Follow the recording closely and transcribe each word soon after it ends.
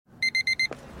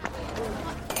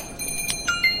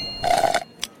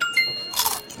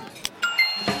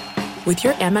With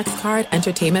your Amex card,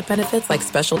 entertainment benefits like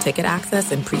special ticket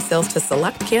access and pre-sales to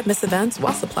select can't-miss events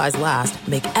while supplies last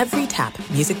make every tap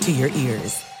music to your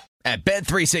ears. At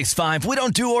Bet365, we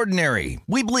don't do ordinary.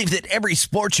 We believe that every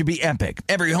sport should be epic.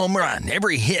 Every home run,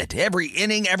 every hit, every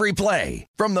inning, every play.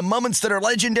 From the moments that are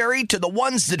legendary to the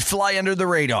ones that fly under the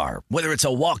radar. Whether it's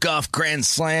a walk-off grand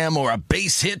slam or a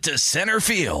base hit to center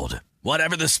field.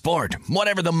 Whatever the sport,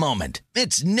 whatever the moment.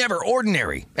 It's never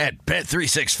ordinary at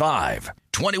Bet365.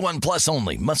 21 plus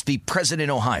only. Must be present in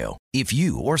Ohio. If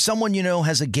you or someone you know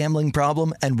has a gambling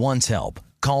problem and wants help,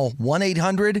 call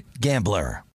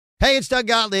 1-800-GAMBLER. Hey, it's Doug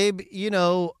Gottlieb. You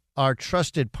know, our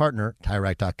trusted partner,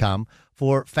 TireRack.com,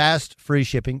 for fast, free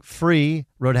shipping, free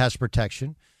road hazard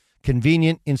protection,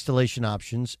 convenient installation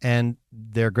options, and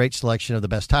their great selection of the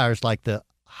best tires like the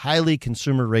highly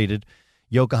consumer-rated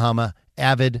Yokohama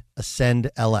Avid Ascend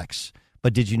LX.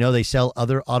 But did you know they sell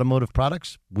other automotive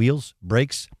products? Wheels,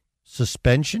 brakes,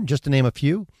 suspension, just to name a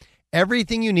few.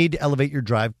 Everything you need to elevate your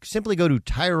drive. Simply go to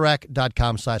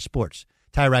TireRack.com/sports.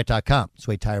 TireRack.com. It's the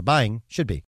way tire buying should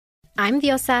be. I'm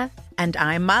Diosa. And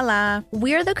I'm Mala.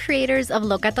 We're the creators of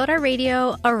Locatora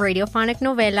Radio, a radiophonic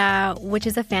novela, which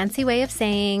is a fancy way of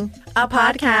saying a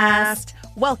podcast.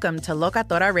 Welcome to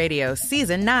Locatora Radio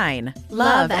Season 9.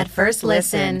 Love at First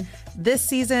Listen. This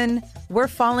season, we're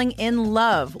falling in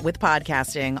love with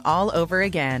podcasting all over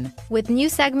again. With new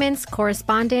segments,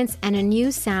 correspondence, and a new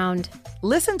sound.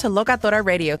 Listen to Locatora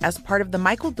Radio as part of the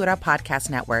My Cultura Podcast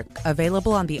Network,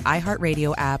 available on the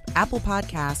iHeartRadio app, Apple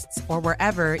Podcasts, or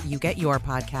wherever you get your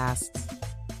podcasts.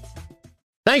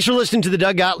 Thanks for listening to the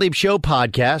Doug Gottlieb Show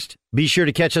podcast. Be sure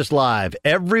to catch us live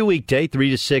every weekday, 3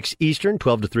 to 6 Eastern,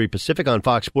 12 to 3 Pacific on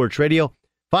Fox Sports Radio.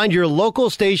 Find your local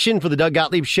station for the Doug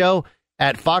Gottlieb Show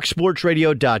at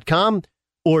foxsportsradio.com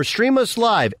or stream us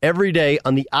live every day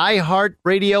on the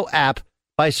iHeartRadio app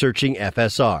by searching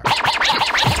FSR. Now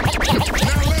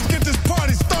let's get this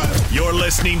party started. You're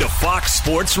listening to Fox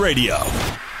Sports Radio.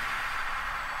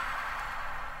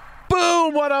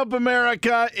 Boom! What up,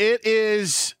 America? It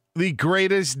is the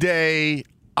greatest day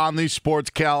on the sports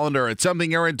calendar. It's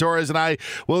something Aaron Torres and I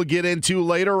will get into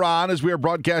later on as we are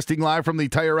broadcasting live from the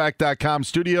TireRack.com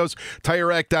studios.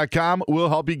 TireRack.com will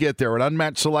help you get there. An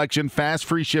unmatched selection, fast,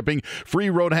 free shipping, free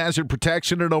road hazard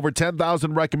protection, and over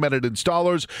 10,000 recommended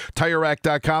installers.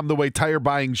 TireRack.com, the way tire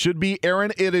buying should be.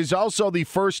 Aaron, it is also the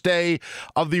first day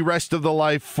of the rest of the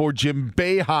life for Jim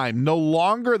Boeheim. No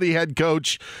longer the head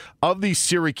coach of the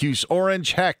Syracuse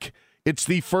Orange. Heck, it's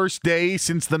the first day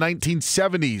since the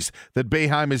 1970s that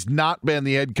Boeheim has not been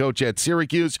the head coach at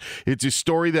Syracuse. It's a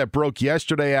story that broke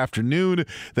yesterday afternoon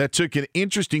that took an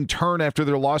interesting turn after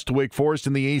their loss to Wake Forest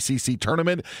in the ACC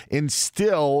tournament. And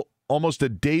still, almost a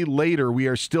day later, we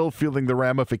are still feeling the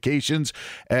ramifications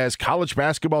as college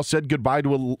basketball said goodbye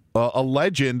to a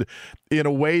legend in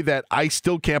a way that I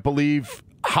still can't believe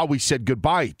how we said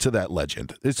goodbye to that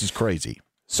legend. This is crazy.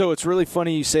 So it's really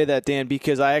funny you say that, Dan,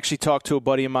 because I actually talked to a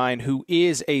buddy of mine who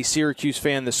is a Syracuse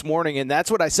fan this morning, and that's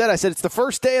what I said. I said, it's the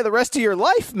first day of the rest of your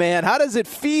life, man. How does it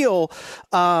feel?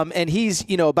 And he's,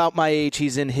 about my age.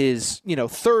 He's in his,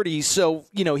 30s, so,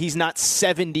 he's not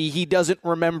 70. He doesn't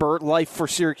remember life for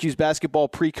Syracuse basketball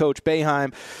pre-coach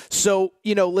Boeheim. So,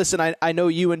 listen, I know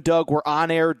you and Doug were on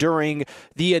air during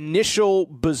the initial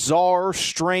bizarre,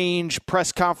 strange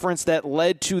press conference that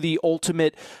led to the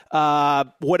ultimate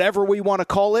whatever we want to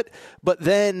call it, but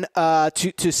then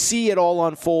to see it all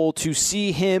unfold, to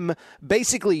see him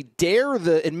basically dare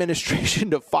the administration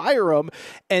to fire him,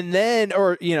 and then,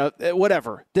 or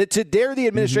whatever, to dare the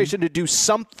administration to do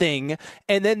something,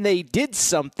 and then they did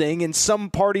something, and some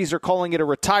parties are calling it a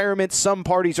retirement, some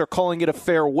parties are calling it a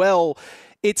farewell.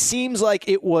 It seems like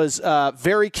it was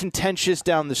very contentious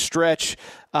down the stretch,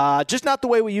 just not the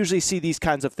way we usually see these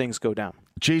kinds of things go down.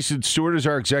 Jason Stewart is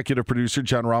our executive producer.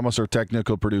 John Ramos, our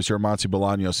technical producer. Monty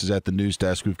Bolaños is at the news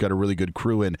desk. We've got a really good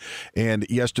crew in. And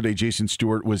yesterday, Jason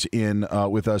Stewart was in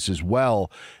with us as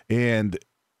well. And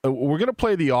we're going to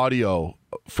play the audio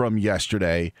from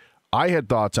yesterday. I had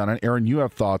thoughts on it. Aaron, you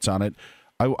have thoughts on it.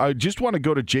 I just want to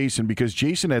go to Jason because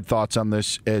Jason had thoughts on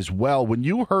this as well. When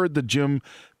you heard the Jim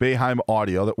Boeheim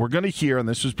audio that we're going to hear, and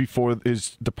this was before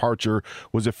his departure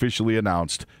was officially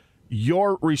announced,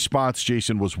 your response,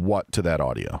 Jason, was what to that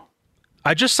audio?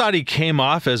 I just thought he came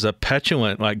off as a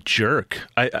petulant, jerk.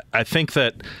 I think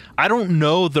that I don't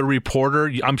know the reporter.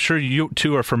 I'm sure you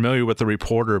two are familiar with the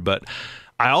reporter, but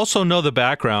I also know the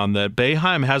background that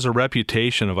Boeheim has a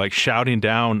reputation of shouting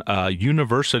down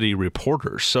university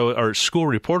reporters, or school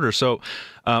reporters. So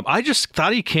I just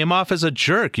thought he came off as a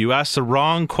jerk. You asked the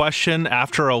wrong question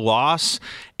after a loss,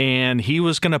 and he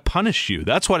was going to punish you.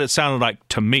 That's what it sounded like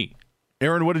to me.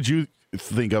 Aaron, what did you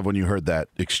think of when you heard that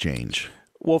exchange?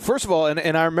 Well, first of all,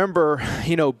 and I remember,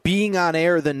 being on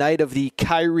air the night of the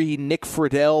Kyrie-Nick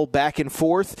Friedel back and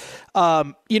forth.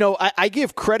 I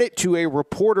give credit to a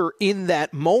reporter in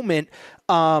that moment,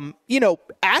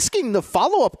 asking the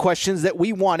follow-up questions that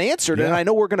we want answered. Yeah. And I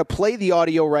know we're going to play the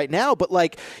audio right now, but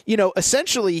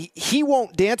essentially he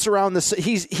won't dance around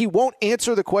he won't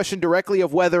answer the question directly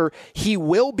of whether he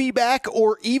will be back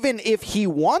or even if he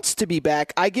wants to be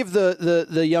back. I give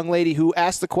the young lady who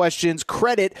asked the questions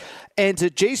credit. And to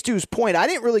Jay Stu's point, I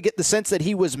didn't really get the sense that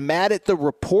he was mad at the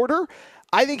reporter.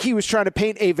 I think he was trying to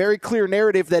paint a very clear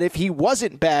narrative that if he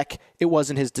wasn't back, it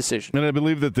wasn't his decision. And I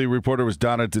believe that the reporter was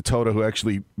Donna Ditota, who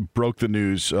actually broke the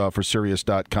news for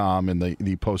Sirius.com and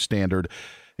the Post-Standard.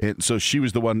 And so she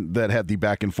was the one that had the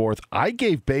back and forth. I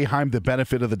gave Boeheim the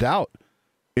benefit of the doubt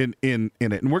in it.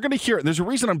 And we're going to hear it. There's a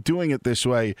reason I'm doing it this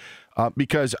way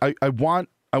because I want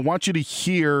you to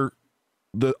hear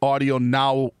the audio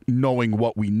now knowing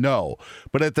what we know.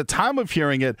 But at the time of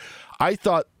hearing it, I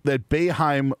thought that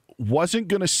Boeheim wasn't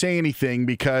going to say anything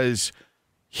because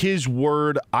his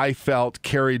word, I felt,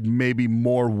 carried maybe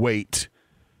more weight,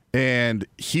 and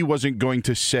he wasn't going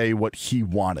to say what he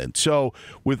wanted. So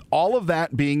with all of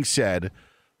that being said,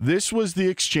 this was the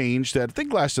exchange that I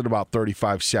think lasted about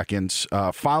 35 seconds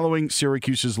following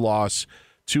Syracuse's loss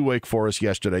to Wake Forest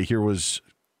yesterday. Here was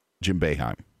Jim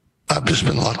Boeheim. I've just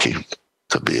been lucky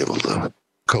to be able to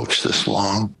coach this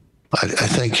long. I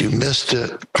think you missed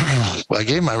it. I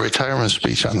gave my retirement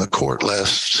speech on the court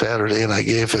last Saturday, and I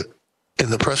gave it in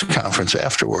the press conference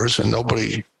afterwards, and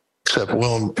nobody except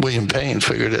William Payne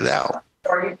figured it out.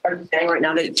 Are you saying right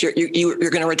now that you're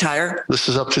going to retire? This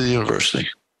is up to the university.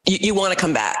 You want to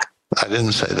come back? I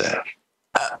didn't say that.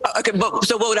 Okay, but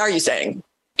so what are you saying?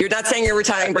 You're not saying you're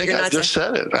retiring, but you're not. I just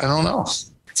said it. I don't know.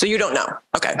 So you don't know?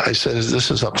 Okay. I said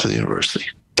this is up to the university.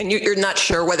 And you're not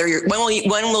sure whether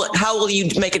how will you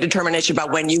make a determination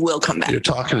about when you will come back? You're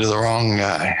talking to the wrong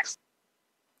guy.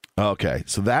 Okay,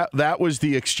 so that was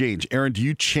the exchange. Aaron, do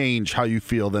you change how you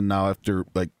feel then now after,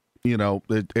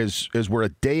 as we're a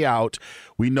day out,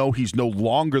 we know he's no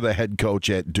longer the head coach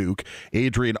at Duke.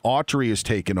 Adrian Autry has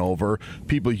taken over.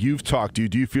 People you've talked to,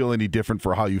 do you feel any different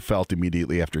for how you felt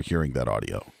immediately after hearing that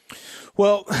audio?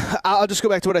 Well, I'll just go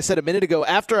back to what I said a minute ago.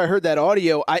 After I heard that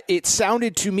audio, it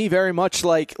sounded to me very much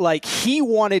like he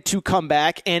wanted to come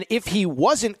back, and if he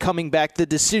wasn't coming back, the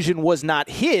decision was not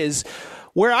his.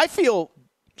 Where I feel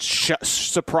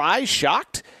surprised,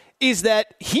 shocked, is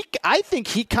that I think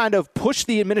he kind of pushed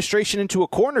the administration into a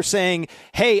corner saying,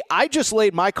 hey, I just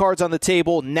laid my cards on the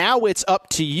table. Now it's up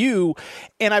to you.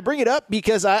 And I bring it up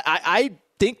because I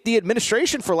think the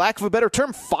administration, for lack of a better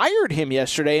term, fired him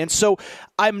yesterday. And so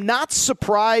I'm not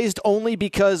surprised only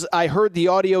because I heard the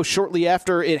audio shortly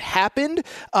after it happened.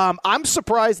 I'm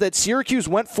surprised that Syracuse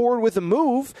went forward with a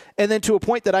move, and then to a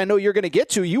point that I know you're going to get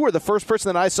to, you were the first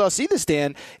person that I saw see this,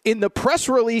 Dan, in the press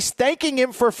release thanking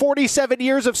him for 47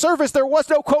 years of service. There was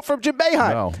no quote from Jim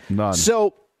Boeheim. No, none.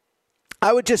 So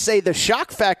I would just say the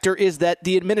shock factor is that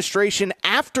the administration,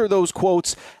 after those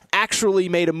quotes, actually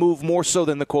made a move more so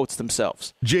than the quotes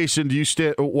themselves. Jason, do you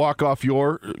walk off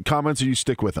your comments or you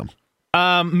stick with them?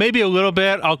 Maybe a little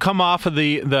bit. I'll come off of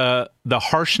the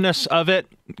harshness of it,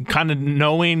 kind of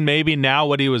knowing maybe now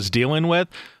what he was dealing with.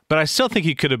 But I still think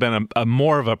he could have been a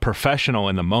more of a professional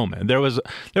in the moment. There was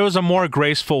a more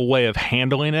graceful way of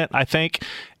handling it, I think.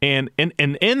 And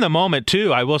in the moment,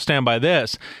 too, I will stand by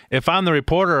this. If I'm the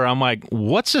reporter, I'm like,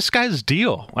 what's this guy's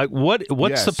deal? Like,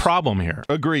 what's the problem here?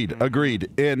 Agreed.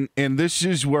 And this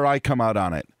is where I come out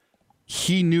on it.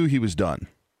 He knew he was done.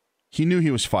 He knew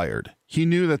he was fired. He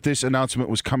knew that this announcement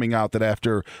was coming out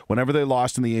that whenever they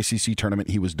lost in the ACC tournament,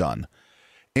 he was done.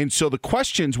 And so the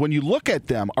questions, when you look at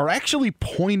them, are actually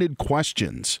pointed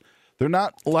questions. They're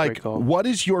not like, what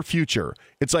is your future?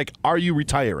 It's like, are you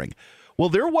retiring? Well,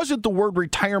 there wasn't the word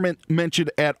retirement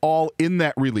mentioned at all in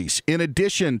that release, in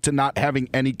addition to not having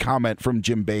any comment from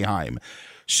Jim Boeheim.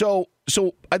 So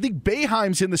I think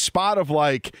Boeheim's in the spot of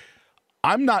like,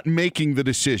 I'm not making the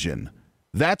decision.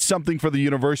 That's something for the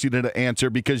university to answer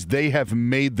because they have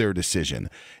made their decision.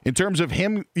 In terms of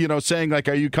him, saying like,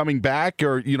 are you coming back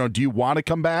or, do you want to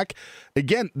come back?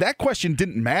 Again, that question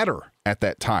didn't matter at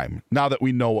that time. Now that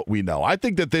we know what we know, I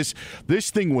think that this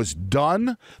thing was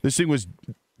done.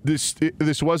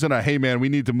 This wasn't a, hey man, we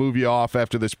need to move you off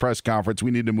after this press conference. We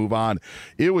need to move on.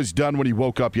 It was done when he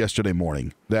woke up yesterday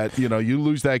morning that, you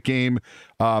lose that game,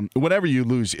 whenever you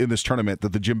lose in this tournament,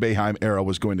 that the Jim Boeheim era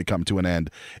was going to come to an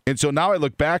end. And so now I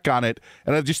look back on it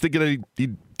and I just think he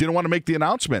didn't want to make the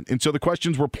announcement. And so the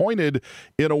questions were pointed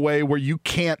in a way where you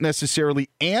can't necessarily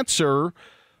answer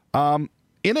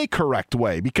in a correct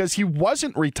way, because he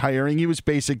wasn't retiring. He was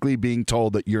basically being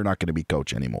told that you're not going to be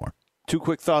coach anymore. Two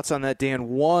quick thoughts on that, Dan.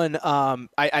 One,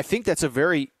 I think that's a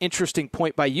very interesting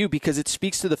point by you, because it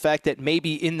speaks to the fact that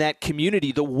maybe in that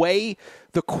community, the way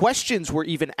the questions were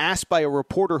even asked by a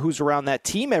reporter who's around that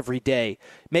team every day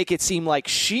make it seem like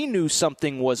she knew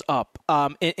something was up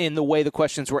in the way the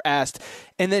questions were asked.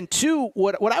 And then two,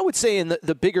 what I would say in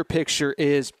the bigger picture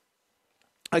is,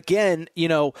 again,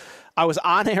 I was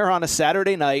on air on a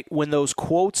Saturday night when those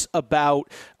quotes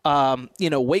about,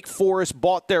 Wake Forest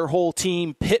bought their whole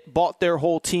team, Pitt bought their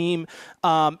whole team,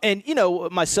 and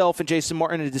myself and Jason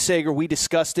Martin and DeSager, we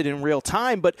discussed it in real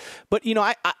time. But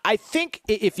I think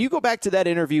if you go back to that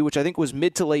interview, which I think was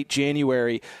mid to late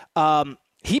January,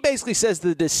 he basically says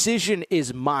the decision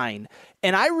is mine,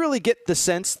 and I really get the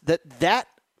sense that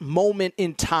moment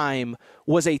in time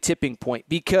was a tipping point,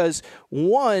 because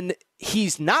one,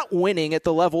 he's not winning at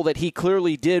the level that he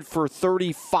clearly did for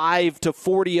 35 to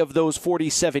 40 of those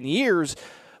 47 years.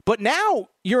 But now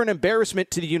you're an embarrassment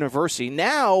to the university.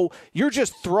 Now you're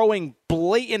just throwing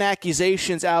blatant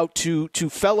accusations out to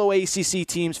fellow ACC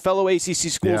teams, fellow ACC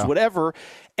schools, whatever.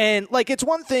 And it's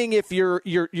one thing if you're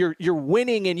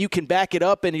winning and you can back it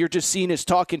up and you're just seen as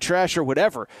talking trash or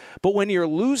whatever. But when you're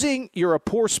losing, you're a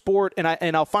poor sport.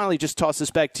 And I'll finally just toss this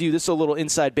back to you. This is a little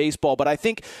inside baseball, but I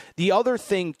think the other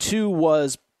thing too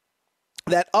was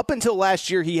that up until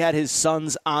last year, he had his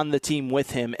sons on the team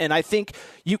with him. And I think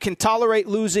you can tolerate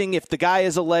losing if the guy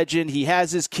is a legend. He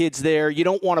has his kids there. You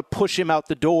don't want to push him out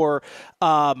the door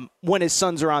when his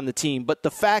sons are on the team. But the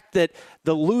fact that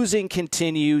the losing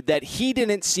continued, that he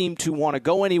didn't seem to want to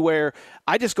go anywhere,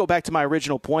 I just go back to my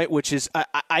original point, which is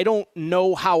I don't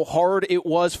know how hard it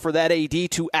was for that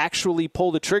AD to actually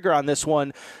pull the trigger on this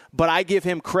one. But I give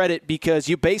him credit because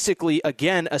you basically,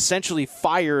 again, essentially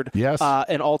fired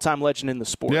an all-time legend in the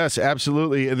sport. Yes,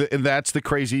 absolutely. And that's the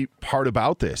crazy part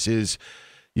about this is,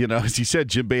 as he said,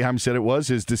 Jim Boeheim said it was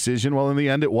his decision. Well, in the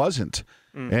end, it wasn't.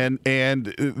 And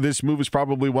this move is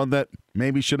probably one that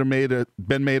maybe should have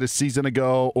been made a season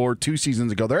ago or 2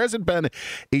 seasons ago. There hasn't been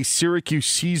a Syracuse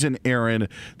season, Aaron,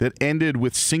 that ended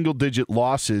with single-digit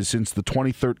losses since the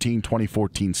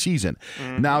 2013-2014 season.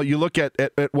 Now, you look at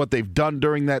what they've done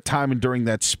during that time and during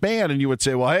that span, and you would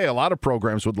say, well, hey, a lot of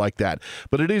programs would like that.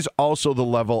 But it is also the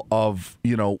level of,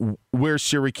 where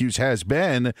Syracuse has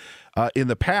been in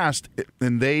the past,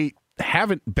 and they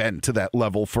haven't been to that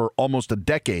level for almost a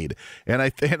decade. And I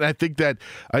think that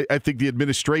I think the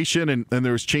administration and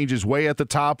there was changes way at the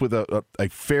top with a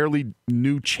fairly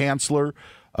new chancellor,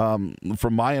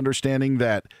 from my understanding,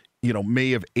 that may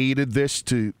have aided this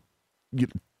to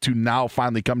now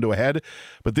finally come to a head.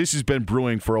 But this has been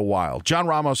brewing for a while. John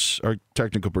Ramos, our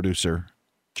technical producer.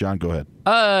 John, go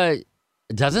ahead.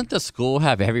 Doesn't the school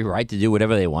have every right to do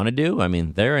whatever they want to do? I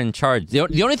mean, they're in charge. The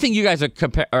only thing you guys are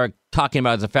talking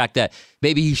about is the fact that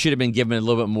maybe he should have been given a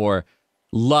little bit more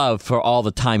love for all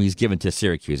the time he's given to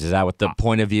Syracuse. Is that what the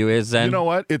point of view is then? You know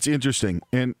what? It's interesting.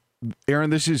 And,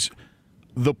 Aaron, this is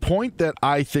the point that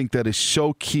I think that is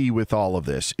so key with all of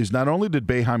this is not only did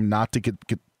Boeheim not to get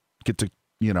to,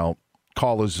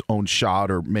 call his own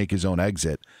shot or make his own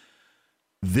exit,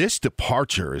 this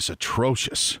departure is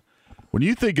atrocious. When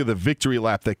you think of the victory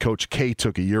lap that Coach K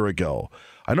took a year ago,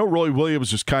 I know Roy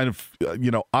Williams was kind of,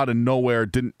 out of nowhere,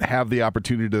 didn't have the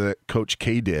opportunity that Coach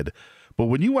K did. But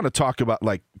when you want to talk about,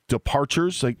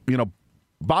 departures,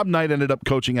 Bob Knight ended up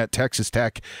coaching at Texas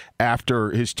Tech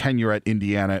after his tenure at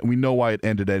Indiana. And we know why it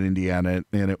ended at Indiana,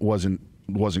 and it wasn't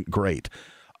great.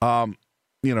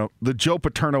 The Joe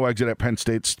Paterno exit at Penn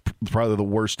State's probably the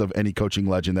worst of any coaching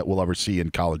legend that we'll ever see in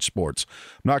college sports.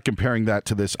 I'm not comparing that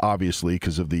to this, obviously,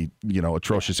 because of the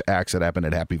atrocious acts that happened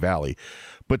at Happy Valley.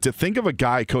 But to think of a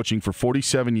guy coaching for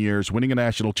 47 years, winning a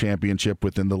national championship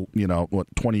within the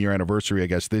 20-year anniversary, I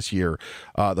guess, this year,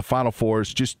 the Final Four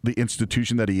is just the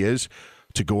institution that he is.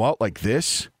 To go out like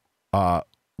this,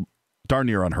 darn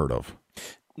near unheard of.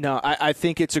 No, I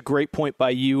think it's a great point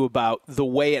by you about the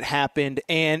way it happened.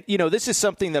 And, this is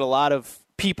something that a lot of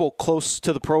people close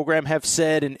to the program have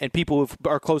said, and people who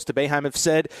are close to Boeheim have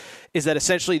said, is that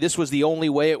essentially this was the only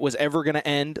way it was ever going to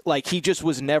end. Like, he just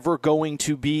was never going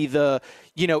to be the,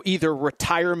 either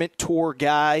retirement tour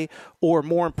guy, or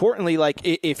more importantly,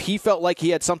 if he felt like he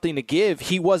had something to give,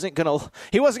 he wasn't going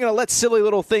to let silly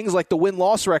little things like the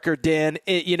win-loss record, Dan,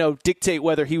 dictate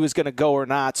whether he was going to go or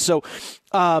not. So,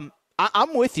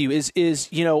 I'm with you.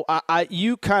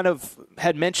 You kind of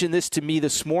had mentioned this to me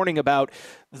this morning about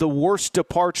the worst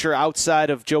departure outside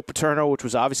of Joe Paterno, which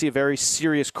was obviously a very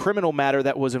serious criminal matter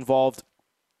that was involved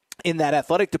in that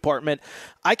athletic department.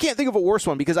 I can't think of a worse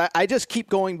one because I just keep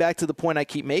going back to the point I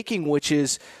keep making, which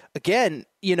is, again,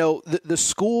 the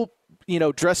school,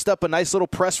 dressed up a nice little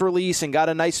press release and got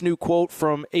a nice new quote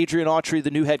from Adrian Autry, the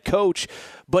new head coach,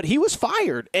 but he was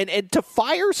fired. And to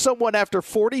fire someone after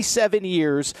 47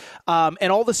 years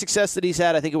and all the success that he's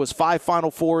had, I think it was 5 Final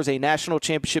Fours, a national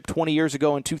championship 20 years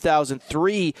ago in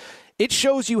 2003, it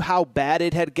shows you how bad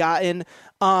it had gotten.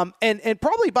 And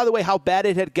probably, by the way, how bad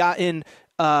it had gotten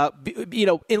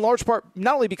in large part,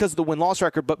 not only because of the win-loss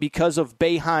record, but because of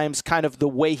Boeheim's kind of the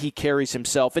way he carries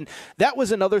himself. And that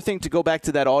was another thing, to go back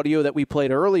to that audio that we played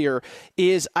earlier,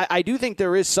 is I do think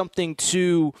there is something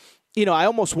to, I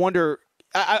almost wonder,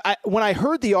 when I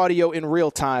heard the audio in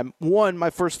real time, my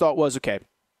first thought was, okay,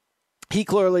 he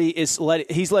clearly he's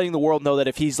letting the world know that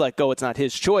if he's let go, it's not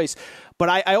his choice. But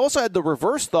I also had the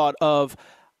reverse thought of,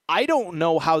 I don't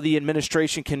know how the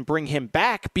administration can bring him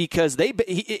back, because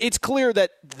it's clear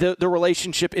that the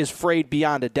relationship is frayed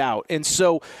beyond a doubt. And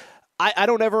so I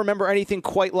don't ever remember anything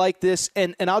quite like this.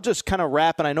 And I'll just kind of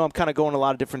wrap, and I know I'm kind of going a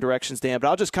lot of different directions, Dan, but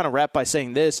I'll just kind of wrap by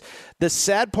saying this. The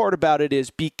sad part about it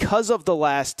is, because of the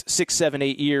last 6, 7,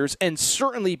 8 years, and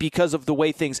certainly because of the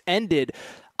way things ended,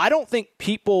 I don't think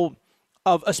people,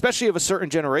 especially of a certain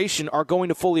generation, are going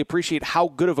to fully appreciate how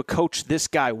good of a coach this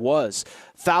guy was.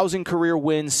 1,000 career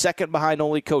wins, second behind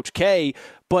only Coach K.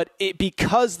 But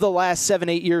because the last 7,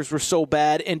 8 years were so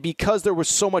bad, and because there was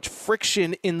so much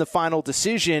friction in the final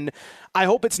decision, I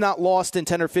hope it's not lost in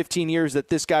 10 or 15 years that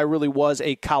this guy really was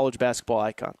a college basketball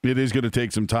icon. It is going to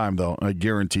take some time, though. I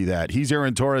guarantee that. He's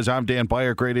Aaron Torres. I'm Dan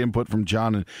Beyer. Great input from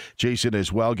John and Jason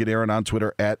as well. Get Aaron on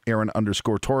Twitter at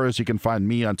Aaron_Torres. You can find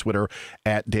me on Twitter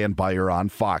at Dan Beyer on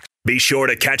Fox. Be sure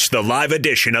to catch the live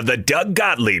edition of the Doug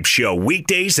Gottlieb Show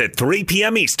weekdays at 3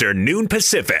 p.m. Eastern, noon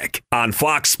Pacific, on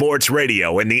Fox Sports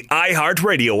Radio and the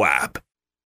iHeartRadio app.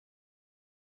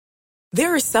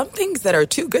 There are some things that are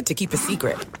too good to keep a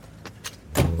secret.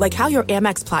 Like how your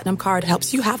Amex Platinum card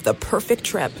helps you have the perfect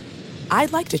trip.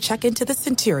 I'd like to check into the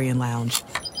Centurion Lounge.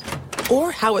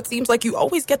 Or how it seems like you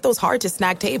always get those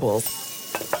hard-to-snag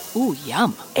tables. Ooh,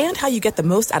 yum. And how you get the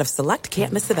most out of select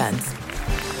can't-miss events.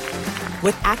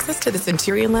 With access to the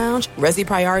Centurion Lounge, Resi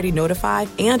Priority Notified,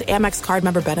 and Amex card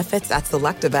member benefits at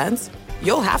select events,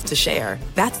 you'll have to share.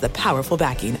 That's the powerful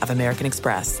backing of American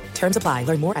Express. Terms apply.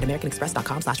 Learn more at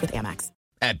americanexpress.com/withAmex.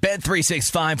 At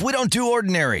Bet365, we don't do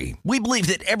ordinary. We believe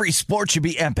that every sport should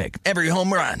be epic. Every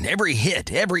home run, every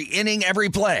hit, every inning, every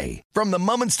play. From the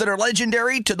moments that are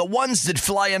legendary to the ones that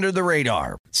fly under the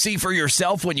radar. See for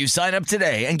yourself when you sign up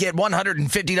today and get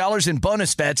 $150 in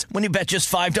bonus bets when you bet just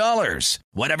 $5.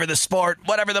 Whatever the sport,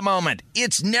 whatever the moment,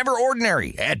 it's never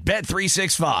ordinary at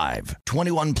Bet365.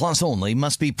 21 plus only.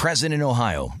 Must be present in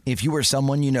Ohio. If you or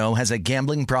someone you know has a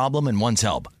gambling problem and wants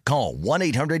help, call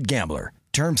 1-800-GAMBLER.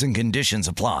 Terms and conditions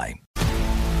apply.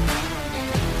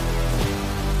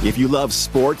 If you love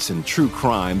sports and true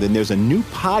crime, then there's a new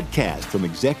podcast from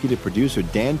executive producer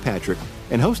Dan Patrick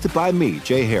and hosted by me,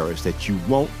 Jay Harris, that you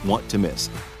won't want to miss.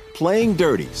 Playing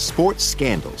Dirty: Sports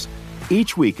Scandals.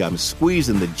 Each week, I'm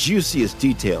squeezing the juiciest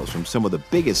details from some of the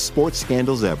biggest sports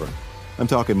scandals ever. I'm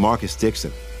talking Marcus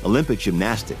Dixon, Olympic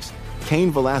gymnastics,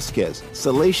 Cain Velasquez,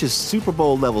 salacious Super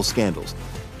Bowl-level scandals.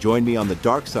 Join me on the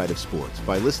dark side of sports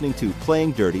by listening to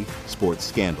Playing Dirty: Sports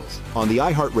Scandals on the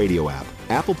iHeartRadio app,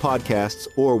 Apple Podcasts,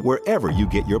 or wherever you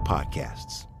get your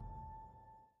podcasts.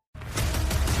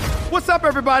 What's up,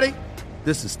 everybody?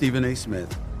 This is Stephen A.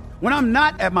 Smith. When I'm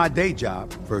not at my day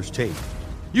job, First Take,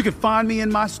 you can find me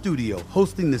in my studio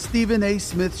hosting the Stephen A.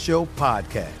 Smith Show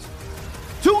podcast.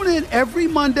 Tune in every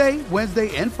Monday,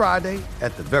 Wednesday, and Friday,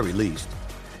 at the very least,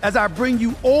 as I bring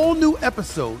you all new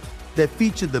episodes that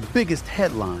feature the biggest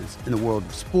headlines in the world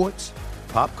of sports,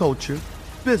 pop culture,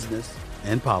 business,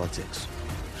 and politics.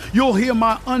 You'll hear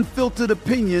my unfiltered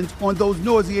opinions on those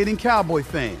nauseating Cowboy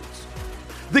fans,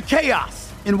 the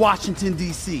chaos in Washington,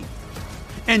 D.C.,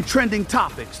 and trending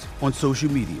topics on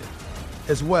social media,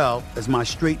 as well as my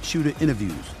straight shooter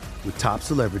interviews with top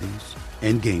celebrities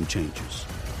and game changers.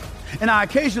 And I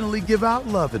occasionally give out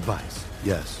love advice.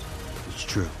 Yes, it's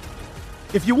true.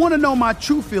 If you want to know my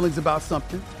true feelings about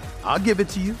something, I'll give it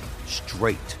to you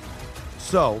straight.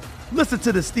 So, listen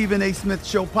to the Stephen A. Smith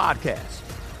Show podcast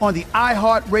on the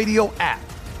iHeartRadio app,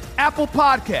 Apple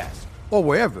Podcasts, or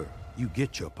wherever you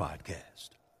get your podcast.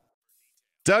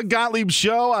 Doug Gottlieb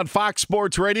Show on Fox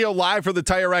Sports Radio, live for the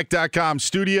TireRack.com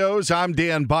studios. I'm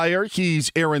Dan Beyer.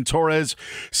 He's Aaron Torres,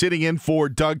 sitting in for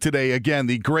Doug today. Again,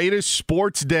 the greatest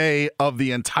sports day of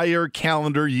the entire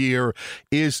calendar year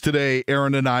is today.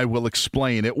 Aaron and I will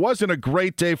explain. It wasn't a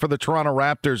great day for the Toronto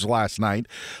Raptors last night,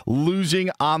 losing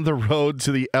on the road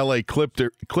to the LA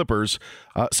Clippers.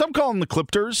 Some call them the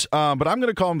Clippers, but I'm going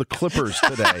to call them the Clippers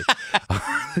today.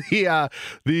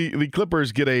 The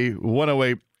Clippers get a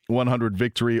 108-100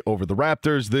 victory over the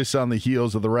Raptors. This on the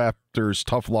heels of the Raptors'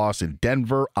 tough loss in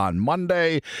Denver on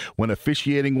Monday when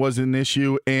officiating was an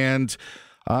issue, and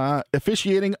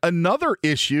officiating another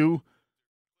issue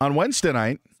on Wednesday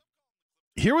night.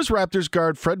 Here was Raptors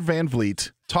guard Fred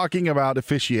VanVleet talking about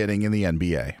officiating in the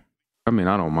NBA. I mean,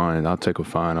 I don't mind. I'll take a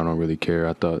fine. I don't really care.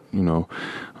 I thought,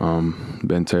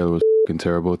 Ben Taylor was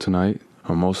terrible tonight.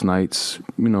 Most nights,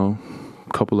 a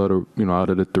couple of out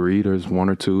of the three, there's one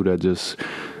or two that just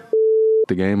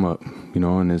the game up,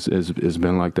 and it's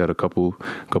been like that a couple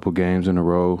games in a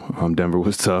row. Denver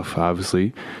was tough,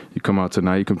 obviously. You come out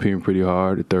tonight, you're competing pretty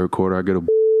hard. The third quarter, I get a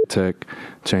tech,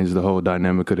 changes the whole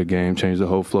dynamic of the game, changes the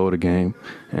whole flow of the game.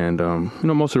 And,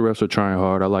 most of the refs are trying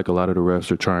hard. I like a lot of the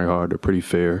refs are trying hard. They're pretty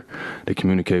fair. They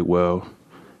communicate well.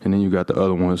 And then you got the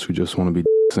other ones who just want to be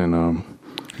and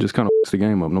just kind of the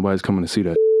game up. Nobody's coming to see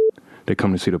that. They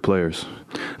come to see the players.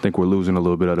 I think we're losing a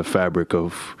little bit of the fabric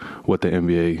of what the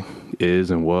NBA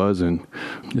is and was, and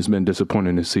it's been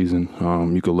disappointing this season.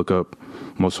 You could look up,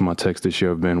 most of my texts this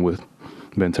year have been with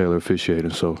Ben Taylor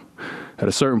officiating. So at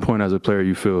a certain point as a player,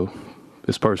 you feel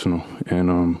it's personal,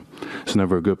 and it's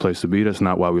never a good place to be. That's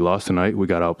not why we lost tonight. We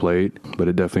got outplayed, but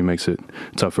it definitely makes it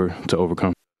tougher to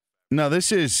overcome. No,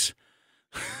 this is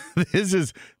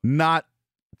not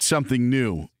something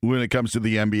new when it comes to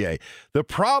the NBA. The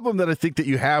problem that I think that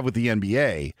you have with the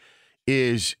NBA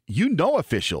is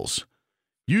officials.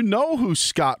 You know who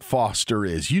Scott Foster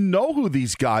is. You know who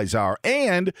these guys are.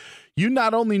 And you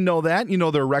not only know that, you know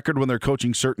their record when they're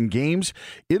coaching certain games.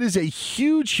 It is a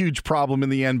huge, huge problem in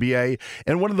the NBA.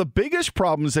 And one of the biggest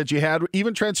problems that you had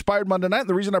even transpired Monday night, and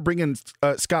the reason I bring in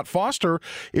Scott Foster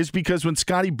is because when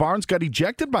Scotty Barnes got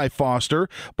ejected by Foster,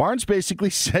 Barnes basically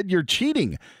said, "You're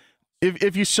cheating."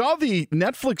 If you saw the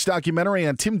Netflix documentary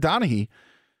on Tim Donaghy,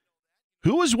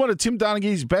 who was one of Tim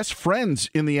Donaghy's best friends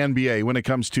in the NBA when it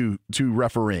comes to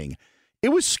refereeing? It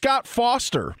was Scott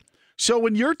Foster. So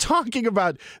when you're talking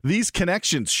about these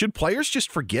connections, should players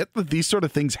just forget that these sort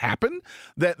of things happen?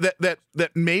 That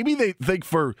maybe they think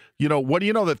what do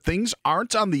you know, that things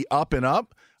aren't on the up and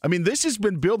up? I mean, this has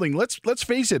been building. Let's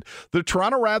face it. The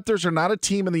Toronto Raptors are not a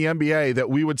team in the NBA that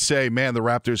we would say, man, the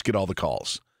Raptors get all the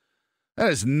calls. That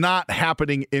is not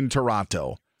happening in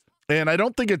Toronto. And I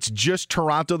don't think it's just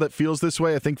Toronto that feels this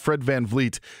way. I think Fred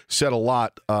VanVleet said a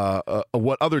lot of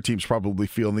what other teams probably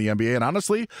feel in the NBA. And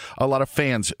honestly, a lot of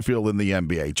fans feel in the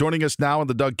NBA. Joining us now on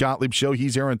the Doug Gottlieb Show,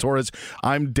 he's Aaron Torres.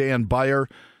 I'm Dan Beyer.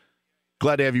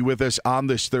 Glad to have you with us on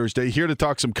this Thursday. Here to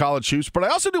talk some college hoops, but I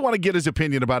also do want to get his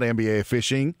opinion about NBA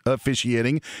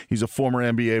officiating. He's a former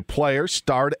NBA player,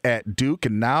 starred at Duke,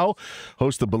 and now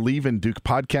hosts the Believe in Duke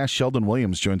podcast. Sheldon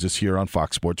Williams joins us here on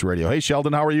Fox Sports Radio. Hey,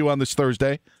 Sheldon, how are you on this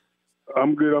Thursday?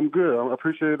 I'm good. I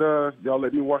appreciate y'all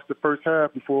letting me watch the first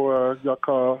half before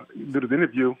y'all do this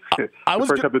interview. First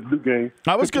half of the Duke game.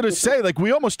 I was going to say, we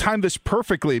almost timed this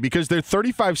perfectly because they're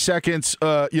 35 seconds,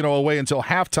 away until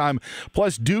halftime.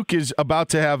 Plus, Duke is about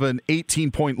to have an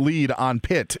 18-point lead on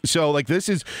Pitt. So,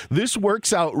 this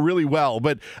works out really well.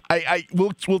 But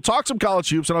we'll talk some college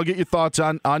hoops, and I'll get your thoughts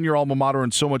on your alma mater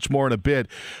and so much more in a bit.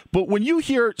 But when you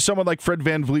hear someone like Fred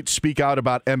VanVleet speak out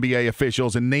about NBA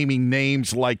officials and naming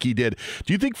names like he did,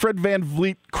 do you think Fred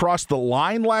VanVleet crossed the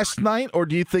line last night, or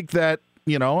do you think that,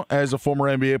 as a former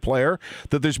NBA player,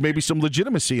 that there's maybe some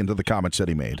legitimacy into the comments that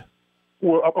he made?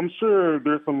 Well, I'm sure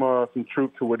there's some truth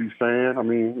to what he's saying. I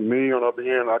mean, me, on the other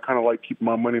hand, I kind of like keep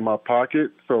my money in my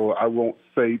pocket, so I won't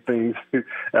say things.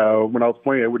 When I was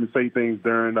playing, I wouldn't say things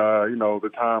during,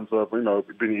 the times of,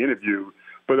 being interviewed.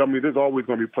 But, I mean, there's always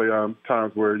going to be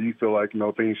times where you feel like,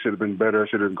 things should have been better,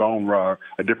 should have gone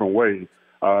a different way.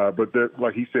 But there,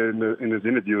 like he said in his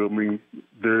interview, I mean,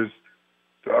 there's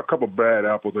a couple bad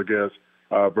apples, I guess,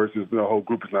 versus the whole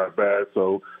group is not bad.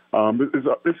 So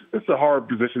it's a hard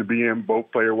position to be in,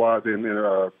 both player-wise and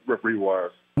referee-wise.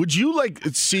 Would you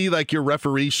see your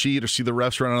referee sheet or see the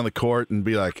refs running on the court and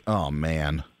be like, oh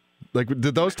man,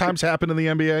 did those times happen in the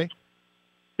NBA?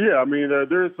 Yeah, I mean,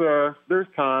 there's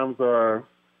times.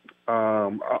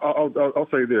 I'll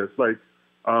say this,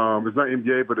 it's not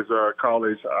NBA, but it's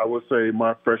college. I would say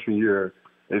my freshman year,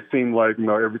 it seemed like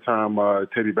every time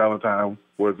Teddy Valentine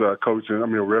was coaching,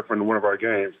 refereeing one of our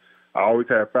games, I always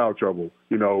had foul trouble,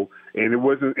 and it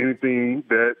wasn't anything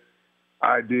that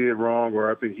I did wrong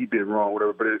or I think he did wrong,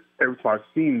 whatever. But every time I've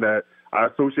seen that, I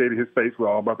associated his face with,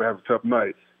 I'm about to have a tough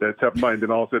night. That tough night, and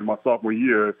then all of a sudden, my sophomore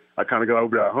year, I kind of got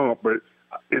over that hump. But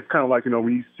it's kind of like,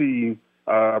 when you see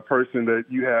a person that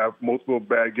you have multiple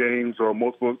bad games or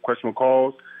multiple questionable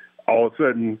calls, all of a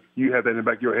sudden you have that in the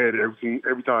back of your head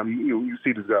every time you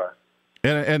see this guy.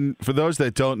 And for those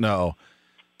that don't know,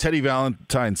 Teddy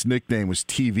Valentine's nickname was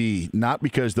TV, not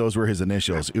because those were his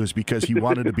initials. It was because he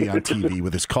wanted to be on TV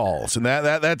with his calls. And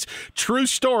that's true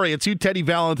story. It's who Teddy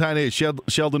Valentine is.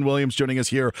 Sheldon Williams joining us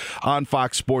here on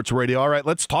Fox Sports Radio. All right,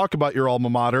 let's talk about your alma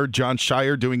mater. Jon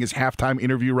Scheyer doing his halftime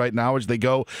interview right now as they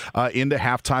go into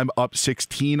halftime up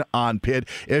 16 on Pitt.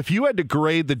 If you had to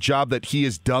grade the job that he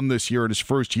has done this year in his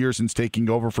first year since taking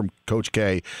over from Coach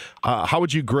K, how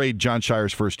would you grade Jon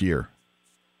Scheyer's first year?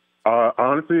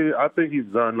 Honestly, I think he's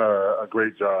done a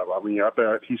great job. I mean, I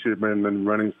thought he should have been in the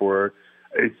running for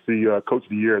HC Coach of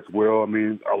the Year as well. I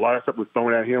mean, a lot of stuff was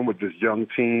thrown at him with this young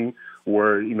team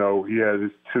where, he had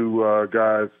his two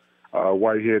guys,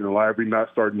 Whitehead and Lively, not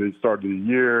starting the start of the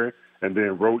year, and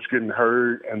then Roach getting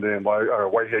hurt, and then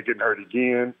Whitehead getting hurt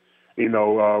again.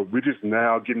 We're just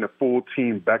now getting the full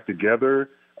team back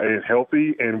together and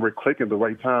healthy, and we're clicking at the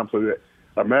right time. So that,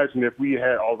 imagine if we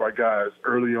had all of our guys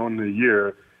early on in the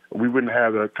year, we wouldn't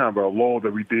have the kind of a lull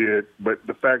that we did. But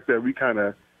the fact that we kind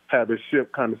of have the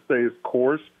ship kind of stay its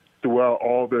course throughout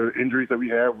all the injuries that we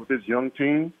have with this young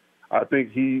team, I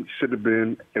think he should have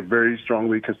been very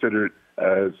strongly considered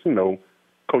as,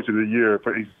 Coach of the Year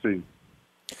for ACC.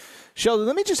 Sheldon,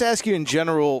 let me just ask you in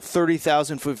general,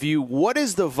 30,000-foot view, what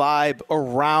is the vibe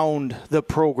around the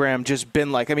program just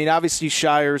been like? I mean, obviously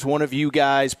Sheyer's one of you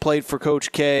guys, played for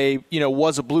Coach K,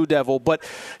 was a Blue Devil, but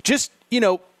just,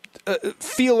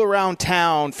 feel around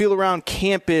town, feel around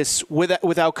campus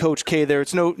without Coach K there.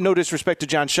 It's no disrespect to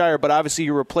Jon Scheyer, but obviously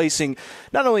you're replacing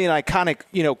not only an iconic,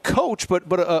 coach, but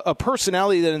a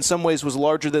personality that in some ways was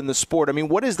larger than the sport. I mean,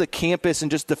 what has the campus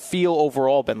and just the feel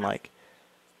overall been like?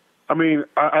 I mean,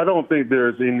 I don't think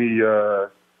there's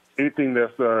anything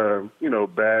that's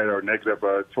bad or negative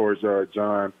towards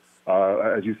John.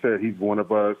 As you said, he's one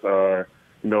of us.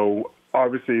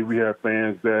 Obviously we have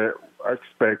fans that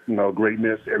expect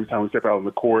greatness every time we step out on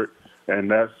the court, and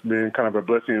that's been kind of a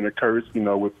blessing and a curse,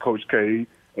 with Coach K.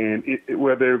 And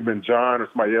whether it's been John or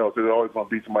somebody else, there's always going to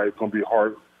be somebody that's going to be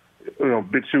hard,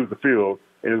 big shoes to fill.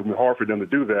 And it's going to be hard for them to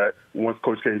do that. Once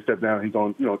Coach K steps down, he's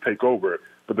going to take over.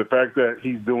 But the fact that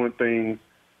he's doing things,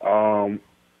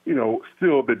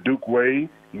 still the Duke way,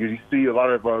 you see a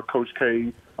lot of Coach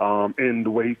K in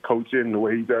the way he's coaching, the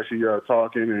way he's actually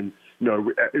talking and,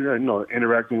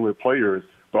 interacting with players.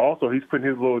 But also he's putting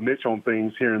his little niche on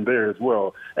things here and there as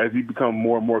well as he becomes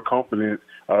more and more confident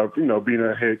of, being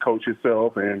a head coach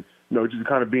himself and, just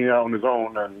kind of being out on his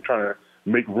own and trying to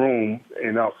make room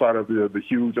and outside of the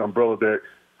huge umbrella that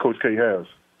Coach K has.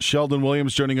 Sheldon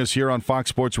Williams joining us here on Fox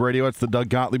Sports Radio. It's the Doug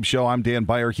Gottlieb Show. I'm Dan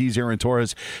Beyer. He's Aaron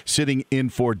Torres sitting in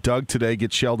for Doug today.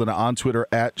 Get Sheldon on Twitter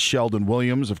at Sheldon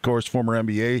Williams. Of course, former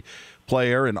NBA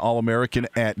player and All-American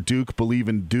at Duke, Believe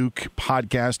in Duke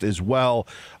podcast as well.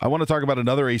 I want to talk about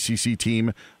another ACC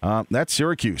team. That's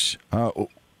Syracuse.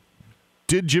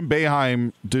 Did Jim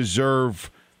Boeheim deserve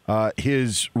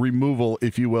his removal,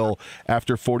 if you will,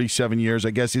 after 47 years? I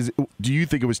guess, do you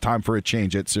think it was time for a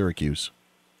change at Syracuse?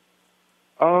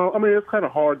 It's kind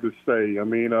of hard to say. I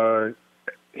mean,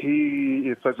 he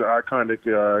is such an iconic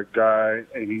guy,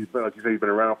 and he's been, like you say, he's been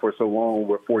around for so long,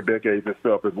 with 4 decades and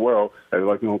stuff as well, as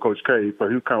Coach K. So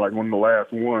he was kind of like one of the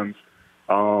last ones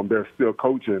that's still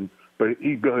coaching. But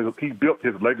he built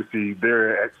his legacy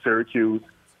there at Syracuse,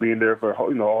 being there for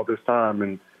all this time,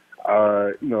 and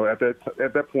at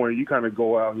that point you kind of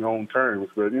go out on your own terms.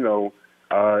 But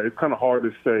it's kind of hard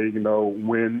to say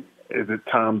when is it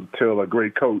time to tell a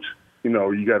great coach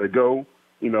you got to go,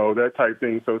 that type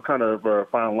thing. So it's kind of a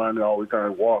fine line to always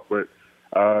kind of walk. But,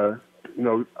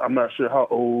 I'm not sure how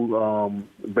old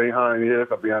Boeheim is.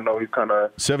 I mean, I know he's kind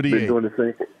of 78. Been doing the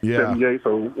thing for 78.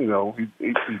 So,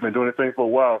 he's been doing the thing for a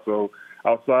while. So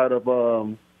outside of,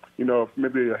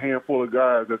 maybe a handful of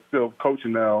guys that's still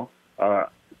coaching now,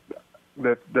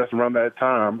 that's around that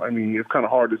time. I mean, it's kind of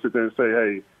hard to sit there and say,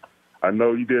 hey, I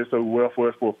know you did so well for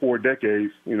us for 4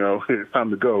 decades. It's time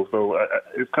to go. So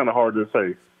it's kind of hard to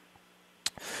say.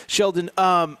 Sheldon,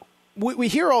 we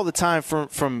hear all the time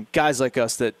from guys like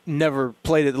us that never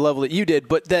played at the level that you did,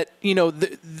 but that,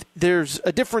 there's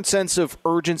a different sense of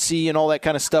urgency and all that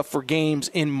kind of stuff for games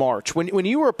in March. When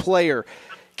you were a player,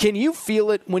 Can you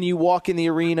feel it when you walk in the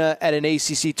arena at an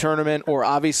ACC tournament or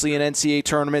obviously an NCAA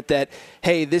tournament that,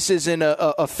 hey, this isn't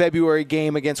a February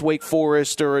game against Wake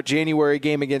Forest or a January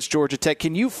game against Georgia Tech?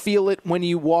 Can you feel it when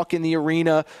you walk in the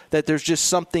arena that there's just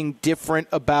something different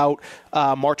about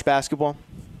March basketball?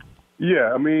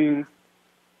 Yeah, I mean,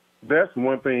 that's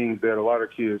one thing that a lot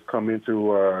of kids come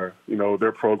into,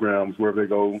 their programs, wherever they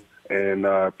go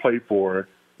and play for.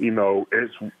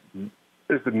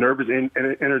 It's the nervous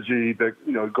energy that,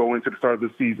 go into the start of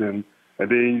the season,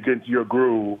 and then you get into your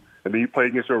groove, and then you play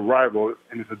against your rival,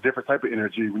 and it's a different type of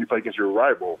energy when you play against your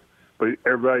rival. But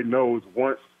everybody knows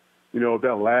once,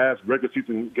 that last regular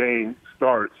season game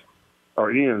starts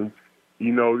or ends,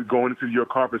 going into your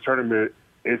conference tournament,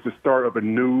 it's the start of a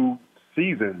new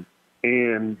season.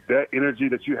 And that energy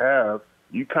that you have,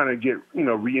 you kind of get,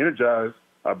 re-energized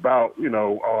about, I'm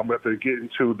about to get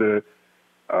into the,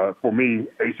 for me,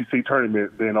 ACC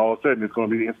tournament, then all of a sudden it's going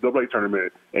to be the NCAA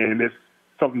tournament. And it's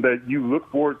something that you look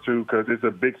forward to because it's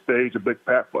a big stage, a big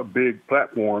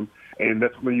platform, and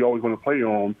that's something you always want to play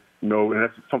on, and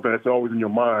that's something that's always in your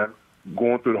mind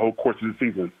going through the whole course of the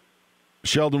season.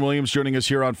 Sheldon Williams joining us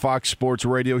here on Fox Sports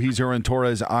Radio. He's Aaron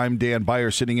Torres. I'm Dan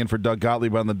Beyer, sitting in for Doug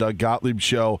Gottlieb on the Doug Gottlieb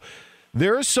Show.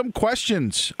 There are some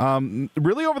questions,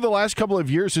 really over the last couple of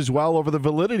years as well, over the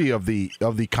validity of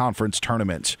the conference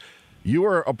tournaments. You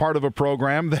were a part of a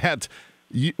program that,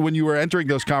 when you were entering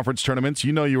those conference tournaments,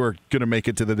 you were going to make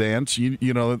it to the dance. You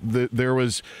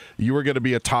were going to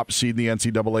be a top seed in the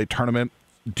NCAA tournament.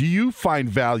 Do you find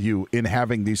value in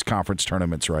having these conference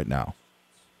tournaments right now?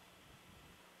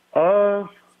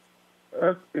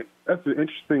 That's an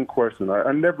interesting question.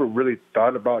 I never really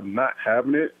thought about not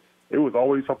having it. It was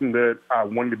always something that I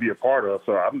wanted to be a part of.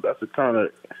 So that's a kind of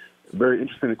very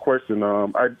interesting question.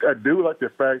 I do like the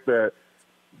fact that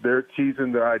they're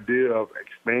teasing the idea of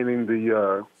expanding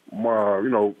the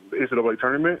NCAA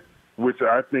tournament, which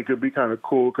I think would be kind of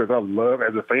cool because I love,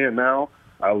 as a fan now,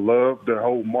 I love the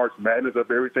whole March Madness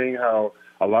of everything, how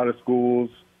a lot of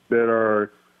schools that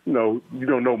are, you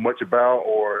don't know much about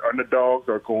or underdogs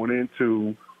are going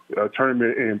into a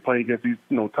tournament and playing against these,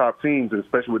 top teams, and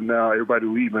especially with now everybody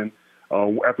leaving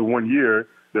after 1 year,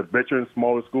 the veteran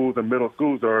smaller schools and middle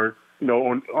schools are,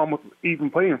 on almost even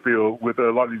playing field with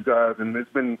a lot of these guys, and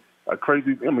it's been a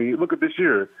crazy. I mean, look at this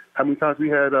year. How many times we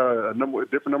had a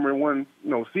different number one,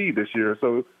 seed this year?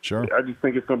 So sure. I just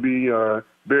think it's going to be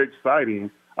very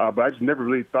exciting. But I just never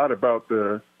really thought about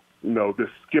the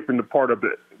skipping the part of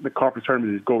the conference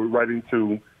tournament to go right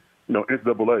into,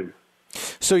 NCAA.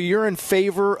 So you're in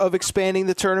favor of expanding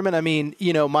the tournament? I mean,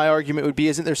 my argument would be,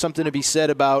 isn't there something to be said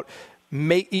about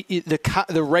make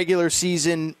the regular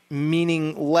season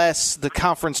meaning less, the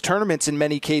conference tournaments in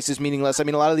many cases meaning less? I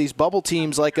mean, a lot of these bubble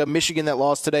teams, like a Michigan that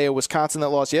lost today, a Wisconsin that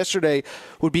lost yesterday,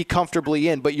 would be comfortably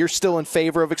in. But you're still in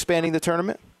favor of expanding the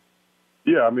tournament?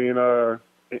 Yeah, I mean,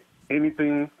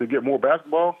 anything to get more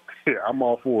basketball, yeah, I'm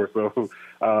all for it. So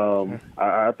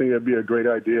I think that'd be a great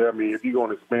idea. I mean, if you're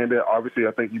going to expand it, obviously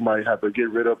I think you might have to get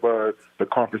rid of the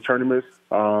conference tournaments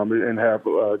and have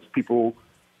people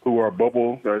who are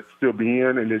bubble still be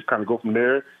in, and just kind of go from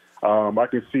there. I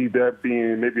can see that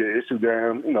being maybe an issue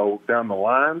down the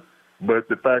line. But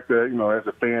the fact that, as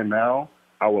a fan now,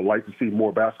 I would like to see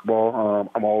more basketball.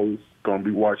 I'm always going to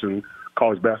be watching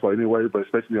college basketball anyway, but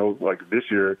especially, like this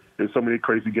year, there's so many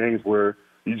crazy games where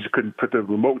you just couldn't put the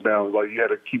remote down. Like, you had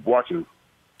to keep watching.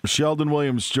 Sheldon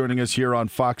Williams joining us here on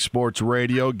Fox Sports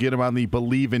Radio. Get him on the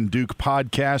Believe in Duke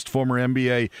podcast, former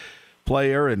NBA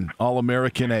player and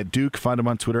All-American at Duke. Find him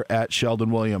on Twitter at Sheldon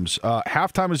Williams.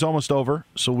 Halftime is almost over,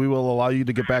 so we will allow you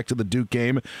to get back to the Duke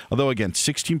game. Although, again,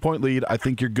 16-point lead. I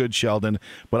think you're good, Sheldon.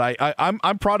 But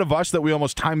I'm proud of us that we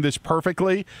almost timed this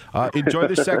perfectly. Enjoy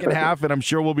the second half, and I'm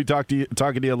sure we'll be talking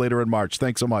to you later in March.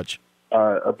 Thanks so much.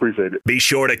 I appreciate it. Be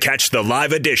sure to catch the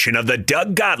live edition of the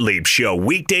Doug Gottlieb Show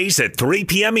weekdays at 3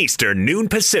 p.m. Eastern, noon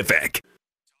Pacific.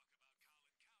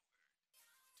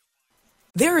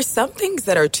 There are some things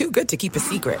that are too good to keep a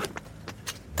secret.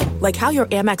 Like how your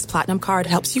Amex Platinum card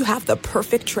helps you have the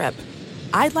perfect trip.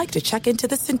 I'd like to check into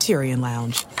the Centurion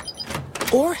Lounge.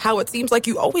 Or how it seems like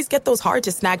you always get those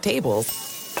hard-to-snag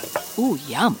tables. Ooh,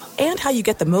 yum. And how you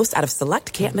get the most out of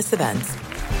select can't-miss events.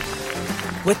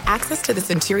 With access to the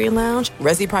Centurion Lounge,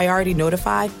 Resi Priority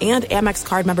Notify, and Amex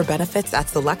card member benefits at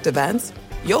select events,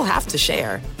 you'll have to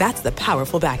share. That's the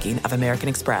powerful backing of American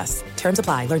Express. Terms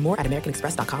apply. Learn more at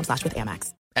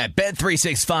americanexpress.com/withAmex. At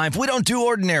Bet365, we don't do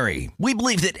ordinary. We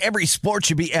believe that every sport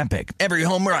should be epic. Every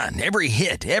home run, every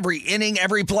hit, every inning,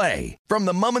 every play. From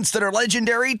the moments that are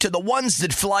legendary to the ones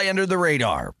that fly under the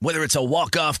radar. Whether it's a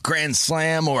walk-off grand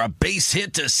slam or a base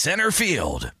hit to center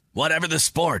field. Whatever the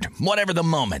sport, whatever the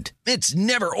moment, it's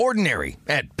never ordinary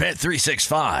at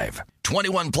Bet365.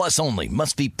 21 plus only.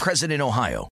 Must be present in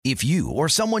Ohio. If you or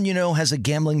someone you know has a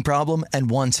gambling problem and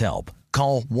wants help,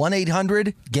 call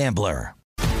 1-800-GAMBLER.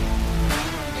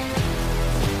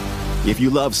 If you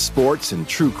love sports and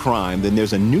true crime, then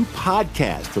there's a new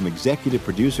podcast from executive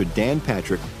producer Dan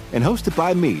Patrick and hosted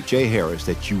by me, Jay Harris,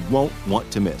 that you won't want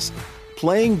to miss.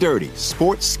 Playing Dirty: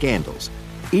 Sports Scandals.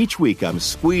 Each week, I'm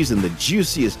squeezing the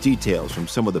juiciest details from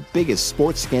some of the biggest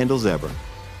sports scandals ever.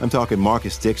 I'm talking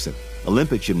Marcus Dixon,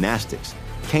 Olympic gymnastics,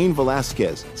 Cain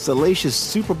Velasquez, salacious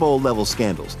Super Bowl-level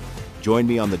scandals. Join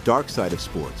me on the dark side of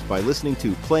sports by listening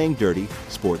to Playing Dirty: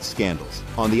 Sports Scandals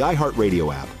on the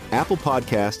iHeartRadio app, Apple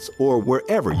Podcasts, or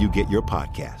wherever you get your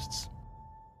podcasts.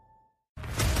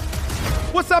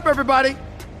 What's up, everybody?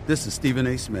 This is Stephen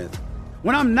A. Smith.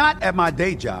 When I'm not at my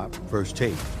day job, First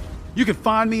Take, you can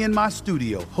find me in my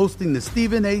studio hosting the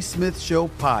Stephen A. Smith Show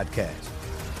podcast.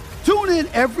 Tune in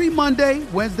every Monday,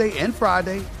 Wednesday, and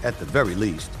Friday, at the very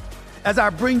least, as I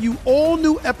bring you all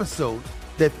new episodes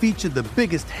that feature the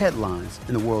biggest headlines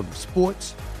in the world of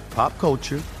sports, pop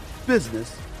culture,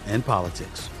 business, and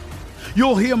politics.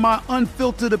 You'll hear my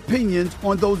unfiltered opinions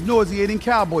on those nauseating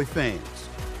Cowboy fans,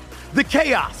 the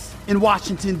chaos in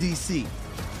Washington, D.C.,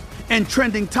 and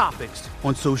trending topics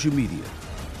on social media,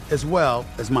 as well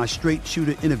as my straight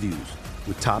shooter interviews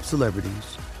with top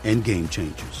celebrities and game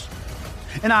changers.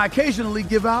 And I occasionally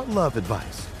give out love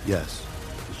advice. Yes,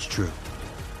 it's true.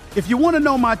 If you want to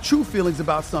know my true feelings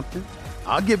about something,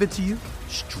 I'll give it to you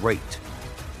straight.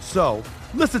 So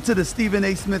listen to the Stephen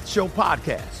A. Smith Show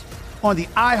podcast on the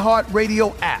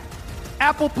iHeartRadio app,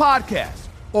 Apple Podcasts,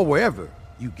 or wherever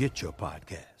you get your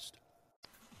podcast.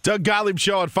 Doug Gottlieb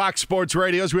Show on Fox Sports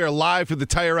Radios. We are live from the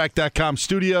TireRack.com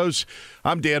studios.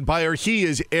 I'm Dan Beyer. He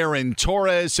is Aaron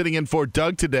Torres sitting in for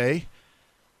Doug today.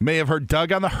 May have heard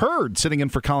Doug on the Herd sitting in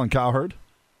for Colin Cowherd.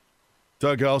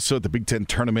 Doug also at the Big Ten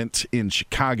Tournament in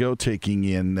Chicago, taking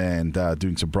in and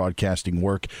doing some broadcasting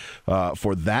work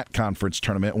for that conference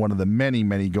tournament, one of the many,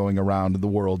 many going around in the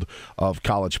world of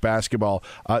college basketball.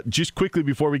 Just quickly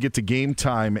before we get to game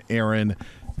time, Aaron,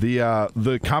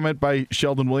 the comment by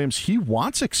Sheldon Williams, he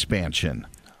wants expansion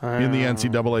in the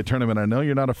NCAA tournament. I know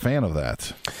you're not a fan of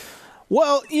that.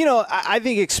 Well, I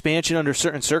think expansion under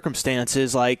certain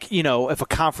circumstances, like, if a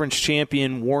conference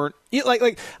champion weren't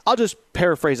like I'll just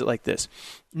paraphrase it like this.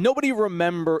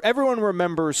 Everyone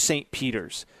remembers St.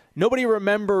 Peter's. Nobody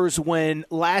remembers when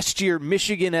last year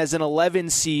Michigan as an 11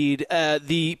 seed,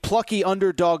 the plucky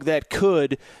underdog that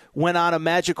could, went on a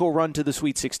magical run to the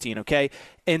Sweet 16, okay?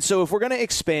 And so if we're going to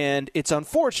expand, it's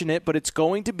unfortunate, but it's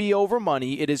going to be over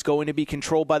money. It is going to be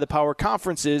controlled by the power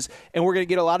conferences, and we're going to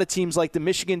get a lot of teams like the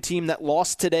Michigan team that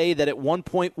lost today, that at one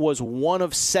point was 1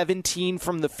 of 17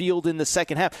 from the field in the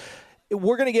second half.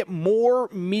 We're going to get more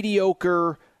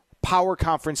mediocre power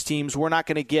conference teams. We're not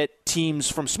going to get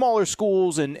teams from smaller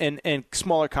schools and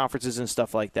smaller conferences and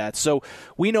stuff like that. So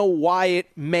we know why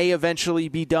it may eventually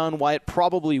be done, why it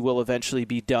probably will eventually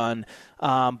be done.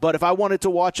 But if I wanted to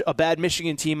watch a bad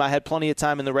Michigan team, I had plenty of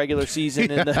time in the regular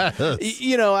season. And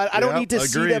I don't need to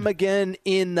see them again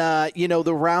in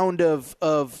the round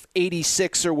of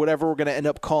 86 or whatever we're going to end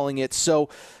up calling it. So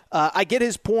I get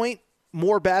his point.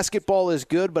 More basketball is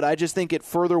good, but I just think it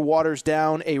further waters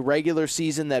down a regular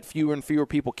season that fewer and fewer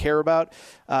people care about.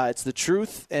 It's the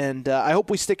truth, and I hope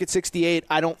we stick at 68.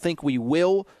 I don't think we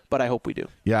will, but I hope we do.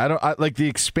 Yeah, I like the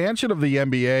expansion of the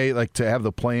NBA, like to have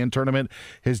the play-in tournament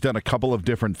has done a couple of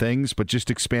different things, but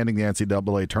just expanding the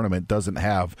NCAA tournament doesn't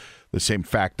have the same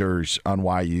factors on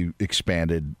why you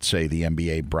expanded, say, the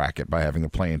NBA bracket by having the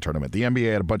play-in tournament. The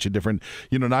NBA had a bunch of different,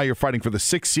 now you're fighting for the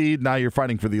 6th seed, now you're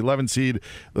fighting for the 11th seed.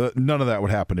 None of that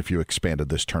would happen if you expanded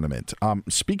this tournament.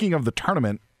 Speaking of the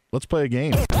tournament, let's play a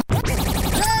game.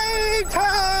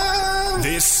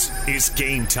 This is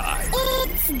Game Time.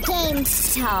 It's game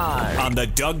time. On the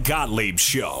Doug Gottlieb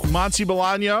Show. Monty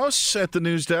Bolaños at the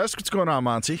news desk. What's going on,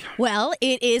 Monty? Well,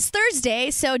 it is Thursday,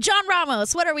 so John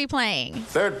Ramos, what are we playing?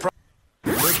 Third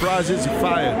prize is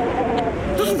fired.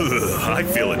 I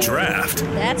feel a draft.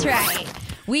 That's right.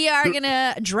 We are going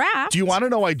to draft. Do you want to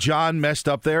know why John messed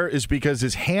up there? Is because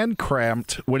his hand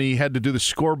cramped when he had to do the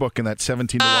scorebook in that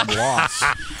 17-1 loss.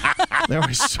 There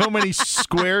were so many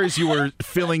squares you were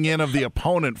filling in of the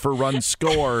opponent for runs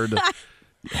scored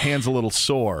hand's a little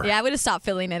sore. Yeah, I would have stopped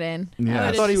filling it in. Yeah.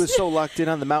 I thought he was so locked in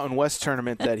on the Mountain West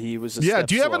tournament that he was a Yeah, step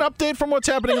do you have slow. an update from what's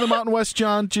happening in the Mountain West,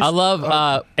 John? I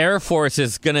love Air Force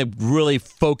is going to really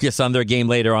focus on their game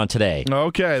later on today.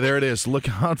 Okay, there it is. Look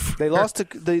out for They lost to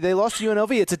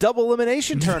UNLV. It's a double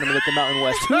elimination tournament at the Mountain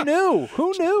West. Who knew?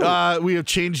 Who knew? We have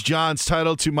changed John's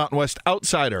title to Mountain West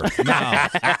Outsider now.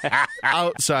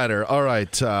 Outsider. All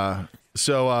right.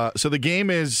 So the game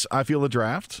is, I feel, a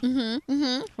draft. We're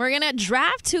going to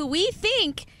draft who we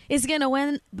think is going to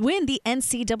win the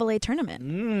NCAA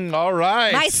tournament. All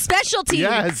right. My specialty.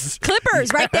 Yes.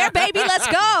 Clippers right there, baby. Let's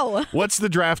go. What's the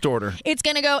draft order? It's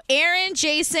going to go Aaron,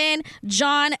 Jason,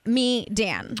 John, me,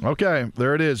 Dan. Okay,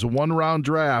 there it is. 1-round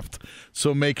draft.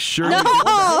 So make sure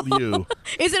No. you.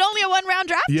 Is it only a 1-round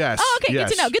draft? Yes, Oh, okay. yes.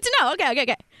 Good to know. Good to know.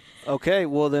 Okay. Okay,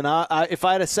 well, then if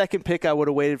I had a second pick, I would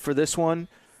have waited for this one.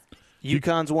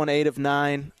 UConn's won 8 of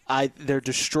 9. They're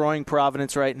destroying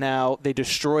Providence right now. They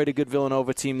destroyed a good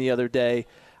Villanova team the other day.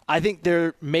 I think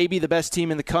they're maybe the best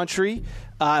team in the country.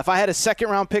 If I had a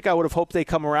second-round pick, I would have hoped they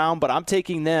come around, but I'm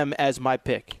taking them as my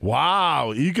pick.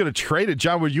 Wow, you could have traded.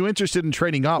 John, were you interested in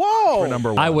trading up Whoa. for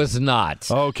number 1? I was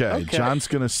not. Okay. John's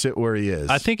going to sit where he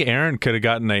is. I think Aaron could have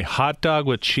gotten a hot dog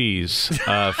with cheese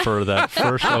for that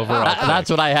first overall pick. That's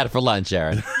what I had for lunch,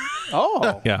 Aaron.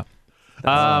 Oh. Yeah.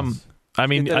 I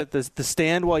mean, Get that at the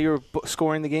stand while you were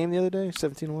scoring the game the other day,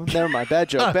 17-1? Never mind. Bad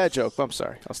joke. I'm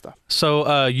sorry. I'll stop. So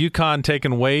UConn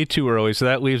taken way too early, so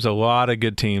that leaves a lot of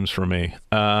good teams for me.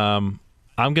 I'm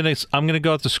gonna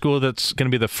go with the school that's gonna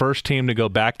be the first team to go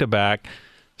back-to-back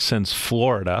since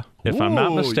Florida, if I'm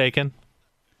not mistaken.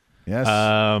 Yes.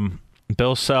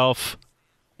 Bill Self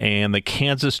and the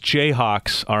Kansas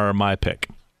Jayhawks are my pick.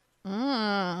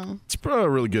 It's probably a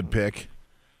really good pick.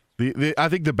 I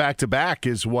think the back-to-back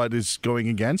is what is going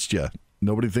against you.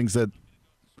 Nobody thinks that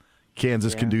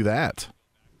Kansas can do that.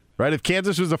 Right? If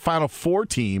Kansas was a Final Four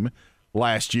team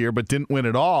last year but didn't win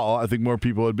it all, I think more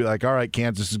people would be like, all right,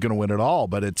 Kansas is going to win it all.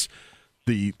 But it's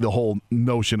the whole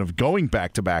notion of going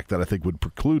back-to-back that I think would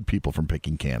preclude people from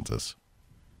picking Kansas.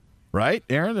 Right,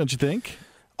 Aaron, don't you think?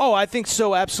 Oh, I think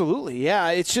so, absolutely.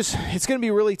 Yeah, it's going to be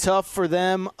really tough for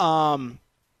them.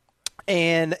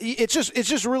 And it's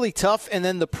just really tough. And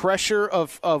then the pressure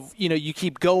of you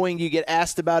keep going, you get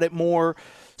asked about it more.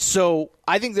 So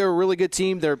I think they're a really good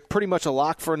team. They're pretty much a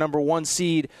lock for a number 1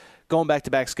 seed. Going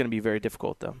back-to-back is going to be very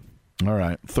difficult, though. All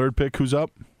right. Third pick, who's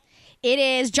up? It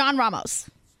is John Ramos.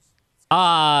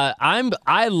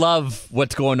 I love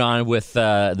what's going on with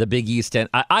the Big East, and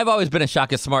I've always been a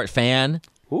Shaka Smart fan.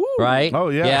 Ooh. Right? Oh,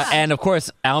 yes. Yeah, and of course,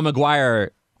 Al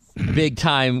McGuire,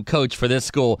 big-time coach for this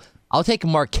school. I'll take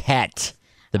Marquette,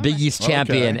 the Big East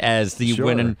champion, as the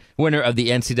winner of the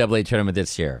NCAA tournament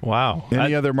this year. Wow.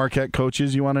 Any other Marquette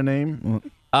coaches you want to name?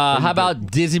 How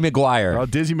about Dizzy McGuire? Oh,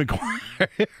 Dizzy McGuire.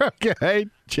 Okay.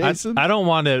 Jason? I don't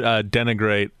want to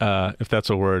denigrate, if that's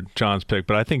a word, John's pick,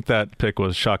 but I think that pick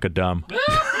was Shaka dumb.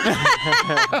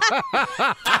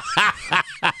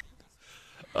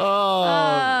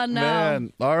 Oh, no.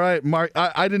 Man. All right.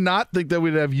 I did not think that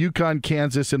we'd have UConn,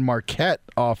 Kansas, and Marquette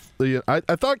off. I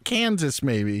thought Kansas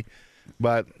maybe,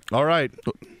 but all right.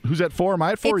 Who's at 4? Am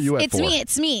I at 4 or you at 4?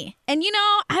 It's me. And,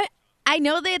 I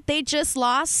know that they just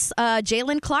lost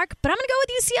Jalen Clark, but I'm going to go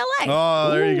with UCLA.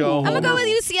 Oh, there you go. I'm going to go with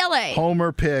UCLA.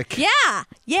 Homer pick.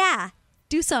 Yeah.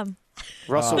 Do some.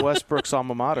 Russell Westbrook's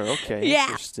alma mater. Okay, Yeah.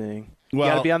 interesting. Well-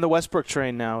 You got to be on the Westbrook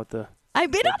train now with the.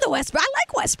 I've been on the Westbrook. I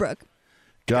like Westbrook.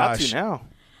 Gosh. Got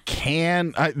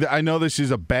to now. I know this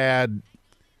is a bad,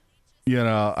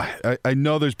 I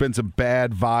know there's been some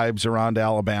bad vibes around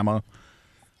Alabama,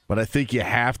 but I think you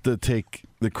have to take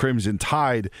the Crimson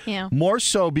Tide. Yeah. More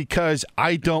so because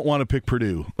I don't want to pick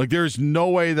Purdue. Like, there's no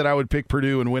way that I would pick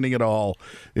Purdue and winning it all.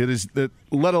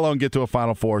 Let alone get to a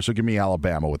Final Four. So give me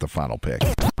Alabama with the final pick.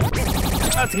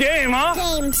 That's game,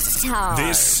 huh? Game time.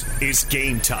 This is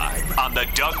Game Time on the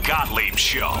Doug Gottlieb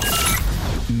Show.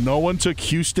 No one took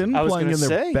Houston I was playing gonna in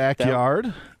their say,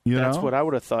 backyard. That's what I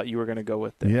would have thought you were going to go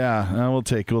with there. Yeah, we'll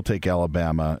take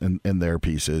Alabama in their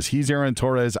pieces. He's Aaron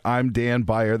Torres. I'm Dan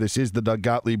Beyer. This is the Doug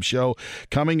Gottlieb Show.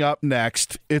 Coming up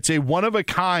next, it's a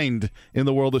one-of-a-kind in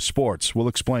the world of sports. We'll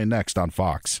explain next on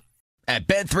Fox. At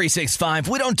Bet365,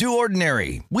 we don't do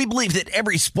ordinary. We believe that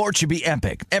every sport should be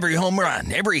epic. Every home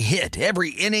run, every hit,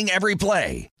 every inning, every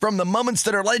play. From the moments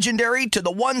that are legendary to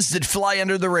the ones that fly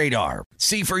under the radar.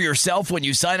 See for yourself when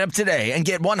you sign up today and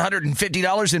get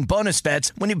 $150 in bonus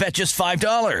bets when you bet just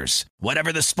 $5.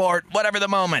 Whatever the sport, whatever the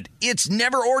moment, it's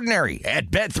never ordinary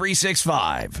at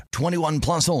Bet365. 21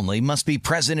 plus only. Must be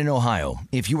present in Ohio.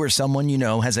 If you or someone you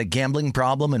know has a gambling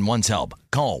problem and wants help,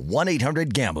 call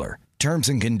 1-800-GAMBLER. Terms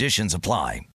and conditions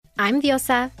apply. I'm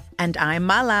Diosa. And I'm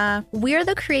Mala. We're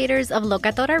the creators of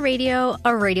Locatora Radio, a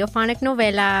radiophonic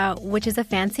novela, which is a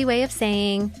fancy way of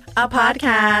saying a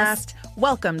podcast.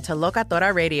 Welcome to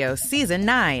Locatora Radio Season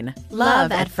 9.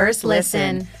 Love at First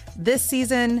Listen. This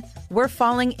season, we're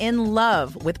falling in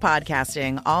love with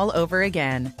podcasting all over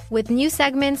again. With new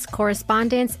segments,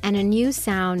 correspondence, and a new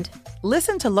sound.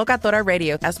 Listen to Locatora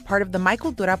Radio as part of the My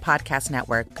Cultura Podcast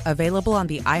Network, available on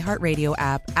the iHeartRadio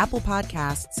app, Apple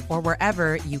Podcasts, or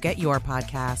wherever you get your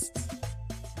podcasts.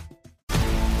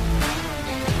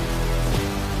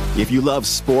 If you love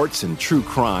sports and true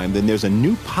crime, then there's a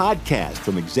new podcast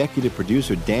from executive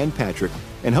producer Dan Patrick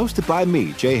and hosted by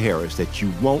me, Jay Harris, that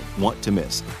you won't want to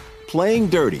miss. Playing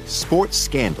Dirty: Sports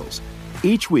Scandals.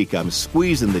 Each week, I'm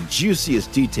squeezing the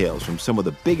juiciest details from some of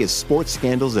the biggest sports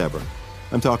scandals ever.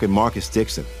 I'm talking Marcus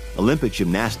Dixon, Olympic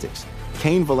gymnastics,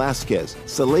 Cain Velasquez,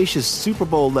 salacious Super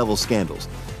Bowl-level scandals.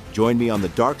 Join me on the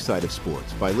dark side of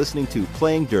sports by listening to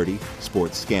Playing Dirty: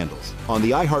 Sports Scandals on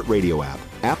the iHeartRadio app,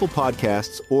 Apple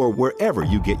Podcasts, or wherever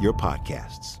you get your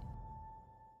podcasts.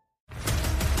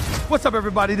 What's up,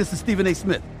 everybody? This is Stephen A.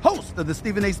 Smith, host of the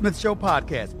Stephen A. Smith Show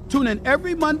podcast. Tune in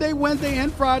every Monday, Wednesday,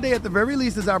 and Friday at the very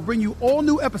least as I bring you all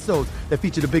new episodes that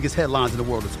feature the biggest headlines in the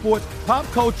world of sports, pop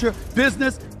culture,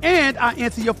 business, and I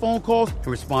answer your phone calls and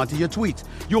respond to your tweets.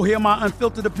 You'll hear my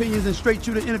unfiltered opinions and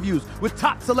straight-shooter interviews with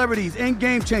top celebrities and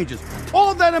game changers.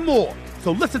 All that and more.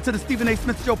 So listen to the Stephen A.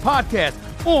 Smith Show podcast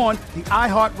on the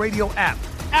iHeartRadio app,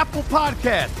 Apple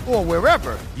Podcasts, or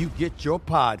wherever you get your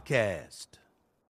podcasts.